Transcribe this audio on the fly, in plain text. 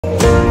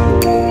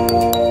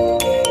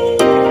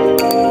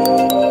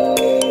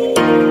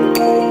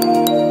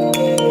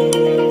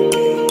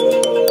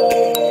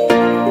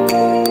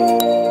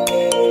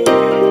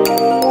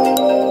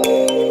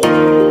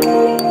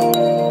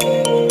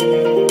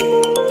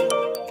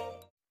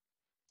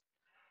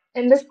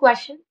In this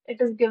question, it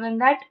is given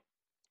that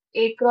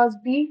A cross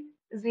B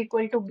is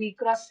equal to B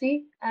cross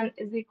C and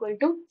is equal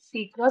to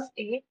C cross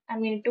A,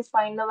 and we need to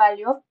find the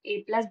value of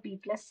A plus B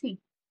plus C.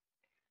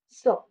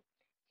 So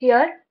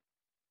here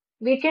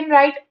we can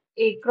write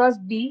A cross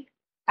B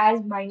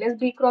as minus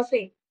B cross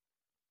A,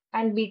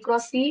 and B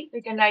cross C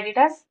we can write it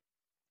as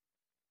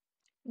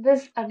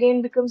this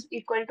again becomes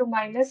equal to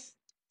minus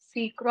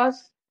C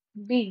cross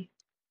B.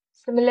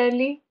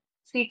 Similarly,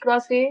 C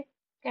cross A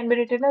can be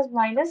written as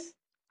minus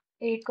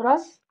A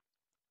cross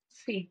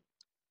C.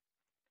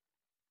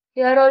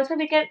 Here also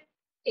we can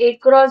A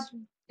cross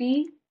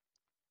B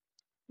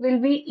will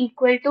be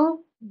equal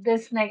to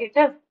this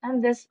negative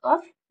and this of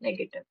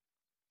negative.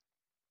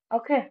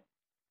 Okay.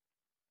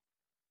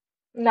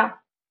 Now,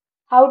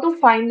 how to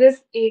find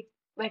this A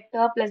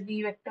vector plus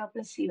B vector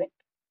plus C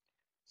vector?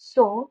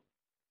 So,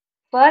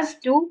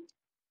 first do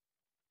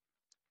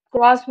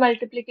cross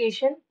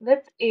multiplication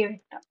with A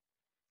vector.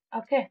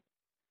 Okay.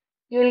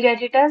 You will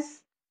get it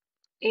as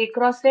A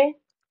cross A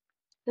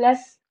plus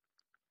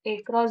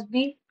A cross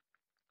B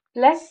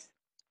plus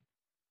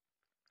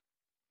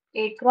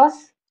A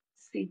cross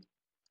C.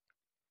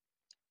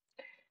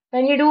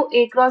 When you do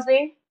A cross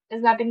A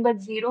is nothing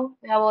but 0.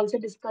 We have also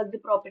discussed the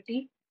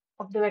property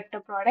of the vector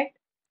product.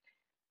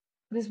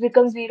 This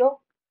becomes 0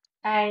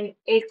 and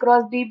A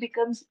cross B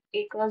becomes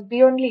A cross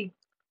B only.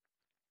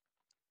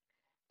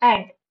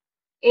 And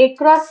A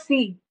cross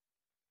C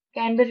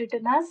can be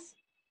written as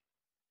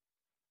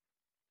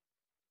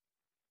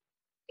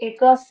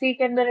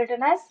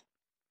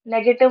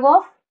negative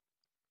of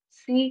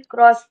C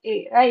cross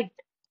A, right?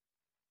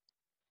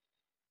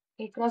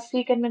 A cross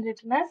C can be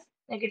written as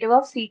negative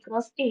of C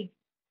cross A.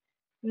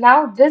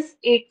 Now this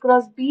A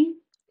cross B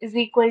is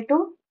equal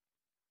to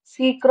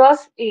C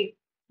cross A.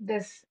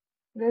 This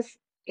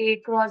A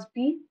cross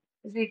B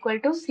is equal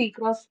to C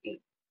cross A.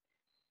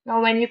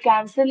 Now when you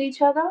cancel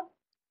each other,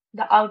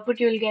 the output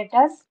you will get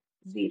as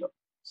 0.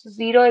 So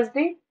 0 is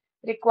the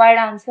required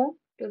answer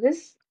to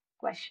this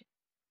question.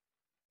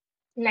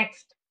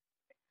 Next,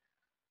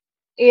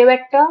 A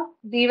vector,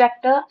 B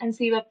vector and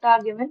C vector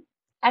are given,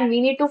 and we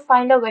need to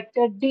find a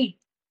vector D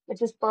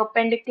which is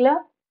perpendicular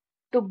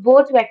to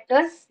both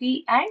vectors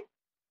C and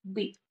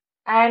B.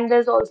 And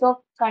there's also a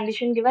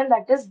condition given,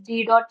 that is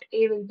D dot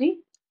A will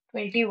be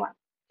 21.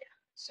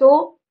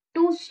 So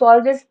to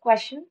solve this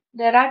question,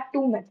 there are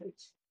two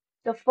methods.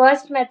 The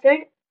first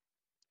method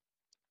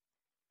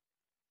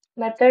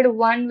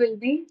 1 will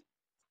be,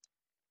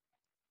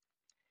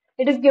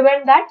 it is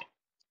given that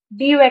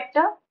D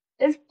vector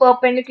is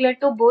perpendicular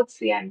to both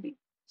C and B.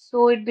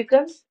 So it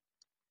becomes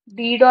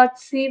D dot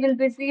C will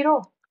be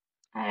 0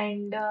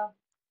 and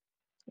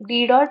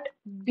D dot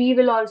B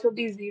will also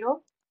be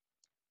 0.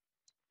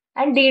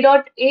 And D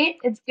dot A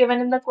is given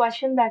in the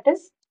question, that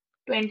is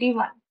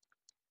 21.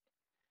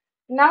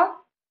 Now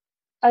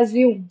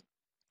assume,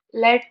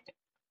 let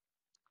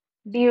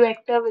D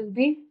vector will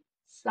be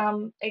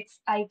some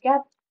xi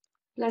cap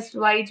plus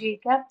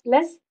yj cap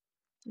plus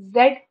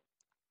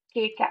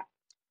zk cap.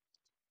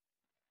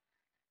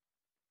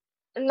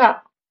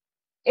 Now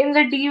in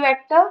the D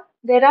vector,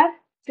 there are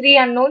three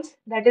unknowns,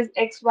 that is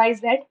x, y,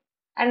 z,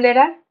 and there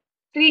are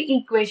three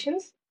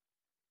equations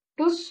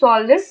to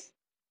solve this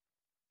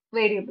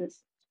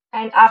variables.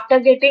 And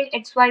after getting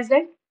x, y,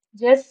 z,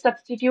 just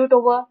substitute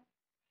over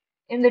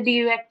in the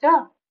D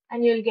vector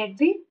and you'll get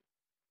the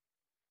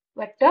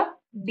vector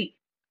D.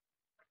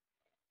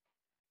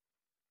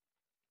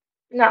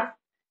 Now,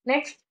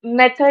 next,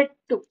 method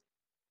 2.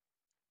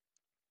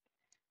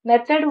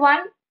 Method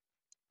 1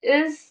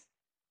 is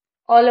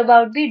all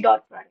about the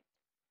dot product.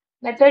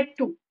 Method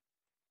 2,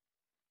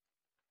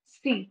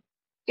 see,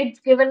 it's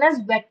given as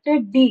vector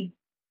D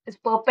is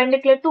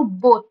perpendicular to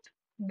both.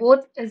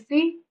 Both is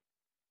the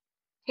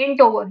hint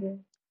over here,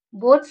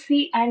 both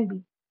C and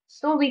B.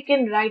 So we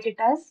can write it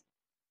as,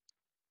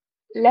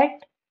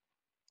 let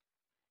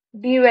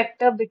D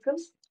vector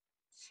becomes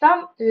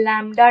some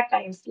lambda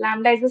times,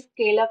 lambda is a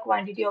scalar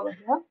quantity over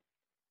here,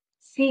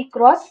 C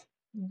cross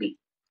B.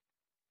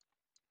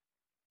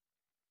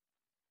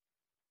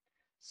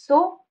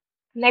 So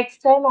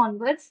next time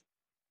onwards,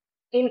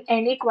 in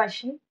any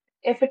question,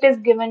 if it is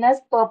given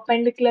as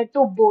perpendicular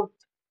to both,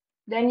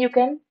 then you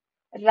can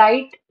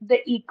write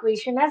the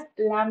equation as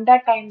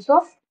lambda times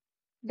of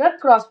the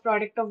cross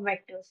product of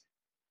vectors.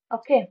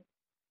 Okay.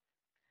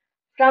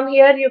 From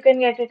here you can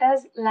get it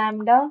as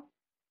lambda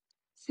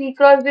C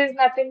cross B is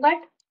nothing but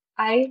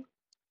I,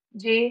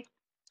 J,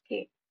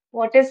 K.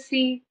 What is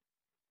C?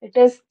 It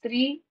is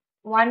 3,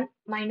 1,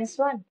 minus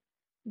 1.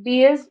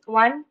 B is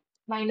 1,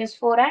 minus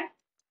 4 and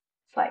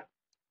 5.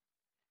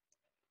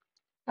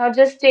 Now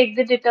just take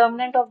the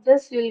determinant of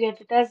this, you'll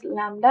get it as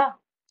lambda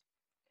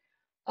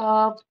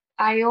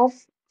I of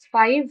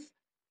 5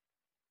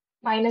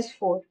 minus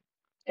 4.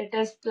 It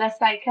is plus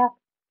I cap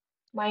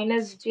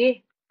minus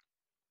J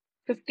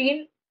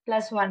 15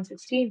 plus 1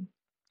 16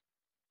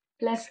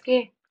 plus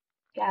K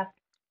cap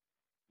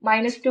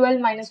minus 12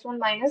 minus 1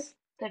 minus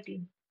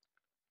 13.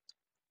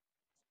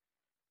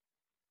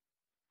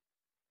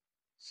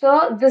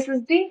 So this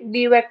is the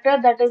D vector,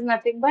 that is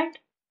nothing but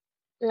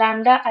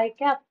lambda I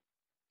cap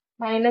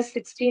minus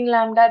 16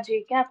 lambda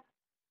j cap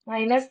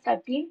minus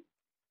 13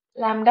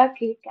 lambda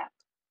k cap.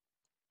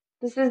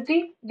 This is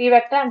the D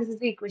vector and this is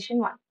the equation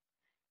 1.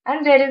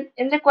 And there is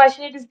in the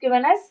question it is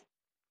given as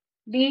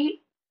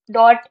D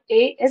dot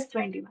A is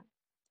 21.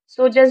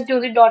 So just do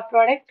the dot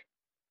product.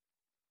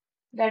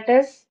 That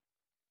is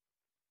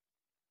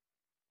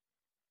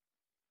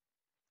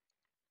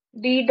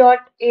D dot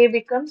A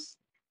becomes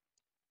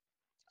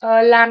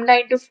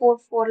lambda into 4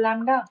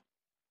 lambda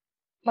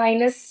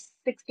minus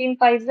 16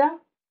 5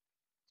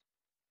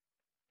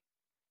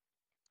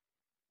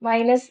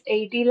 minus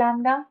 80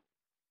 lambda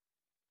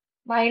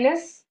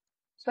minus,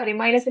 sorry,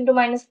 minus into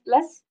minus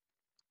plus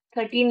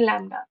 13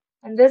 lambda.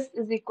 And this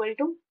is equal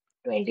to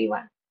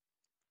 21.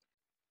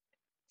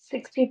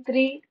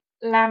 63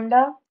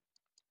 lambda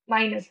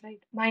minus, right?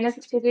 Minus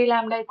 63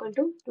 lambda equal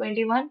to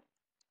 21.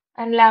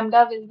 And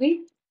lambda will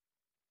be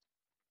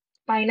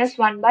minus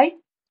 1 by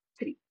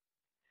 3.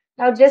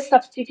 Now just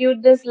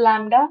substitute this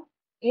lambda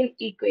in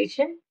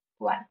equation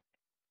 1.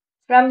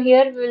 From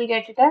here we will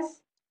get it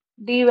as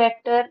D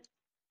vector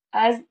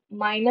as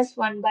minus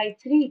 1 by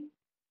 3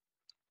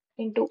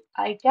 into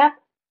I cap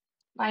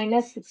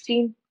minus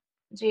 16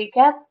 j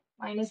cap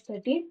minus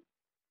 13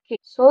 k.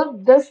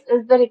 So this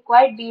is the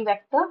required D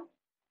vector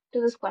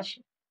to this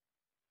question.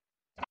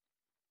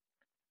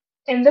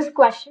 In this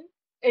question,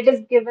 it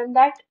is given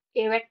that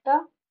A vector,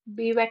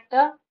 B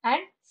vector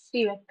and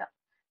C vector.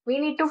 We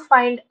need to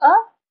find a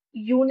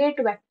unit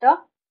vector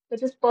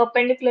which is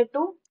perpendicular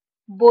to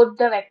both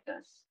the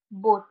vectors,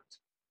 both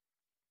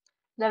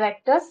the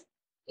vectors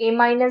A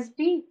minus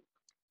B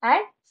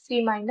and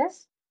C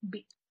minus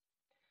B.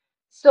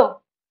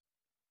 So,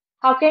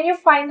 how can you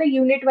find the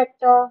unit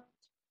vector?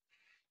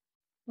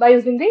 By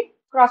using the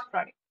cross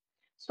product.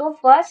 So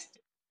first,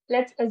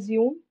 let's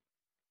assume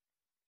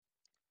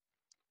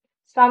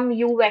some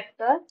u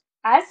vector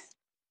as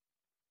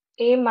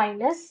A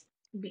minus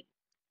B.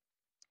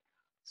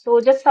 So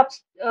just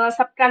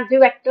subtract the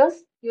vectors.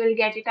 You will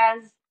get it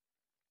as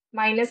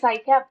minus I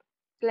cap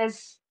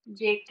plus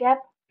j cap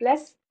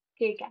plus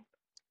k cap.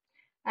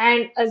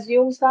 And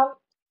assume some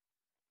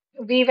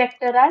v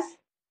vector as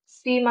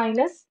C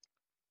minus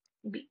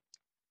B.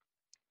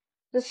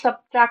 Just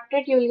subtract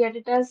it. You will get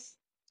it as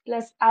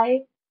plus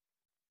I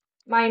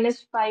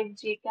minus 5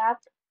 j cap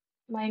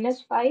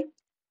minus 5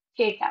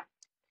 k cap.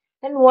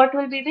 Then what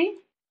will be the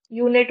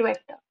unit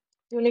vector?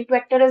 Unit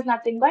vector is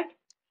nothing but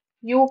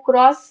u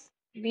cross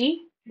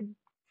v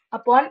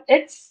upon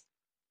its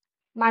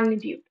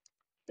magnitude,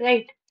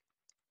 right?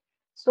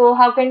 So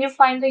how can you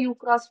find the u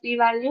cross v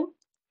value?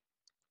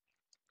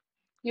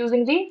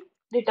 Using the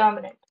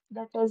determinant.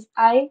 That is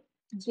I,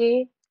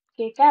 j,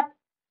 k cap.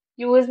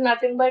 U is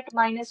nothing but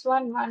minus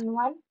 1, 1,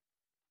 1.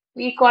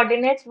 V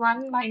coordinates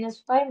 1, minus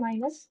 5,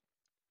 minus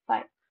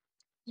 5.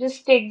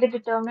 Just take the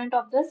determinant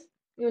of this.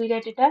 You will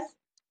get it as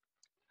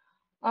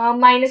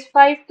minus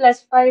 5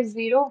 plus 5,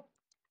 0,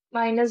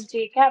 minus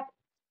j cap.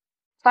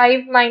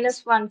 5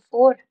 minus 1,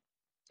 4,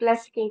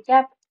 plus k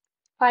cap.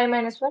 5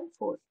 minus 1,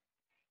 4.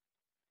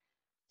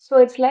 So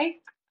it's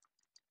like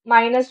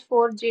minus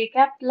 4 j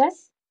cap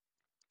plus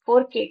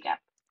 4 k cap.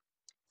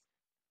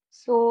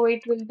 So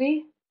it will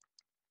be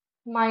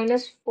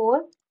minus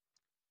 4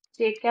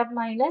 j cap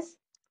minus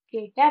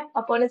k cap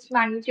upon its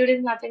magnitude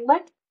is nothing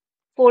but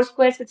 4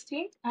 square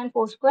 16 and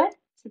 4 square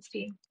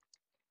 16.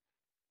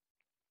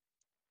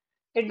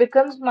 It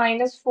becomes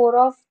minus 4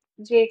 of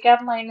j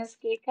cap minus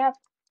k cap.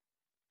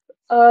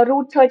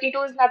 Root 32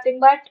 is nothing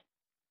but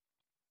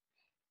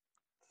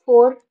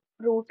 4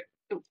 root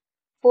 2.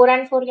 4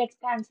 and 4 gets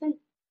cancelled.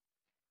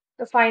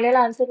 The final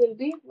answer will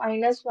be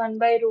minus 1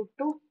 by root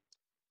 2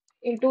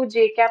 into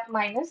j cap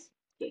minus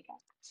k cap.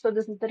 So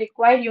this is the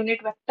required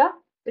unit vector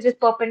which is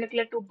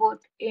perpendicular to both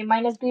A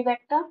minus B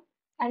vector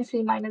and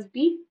C minus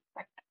B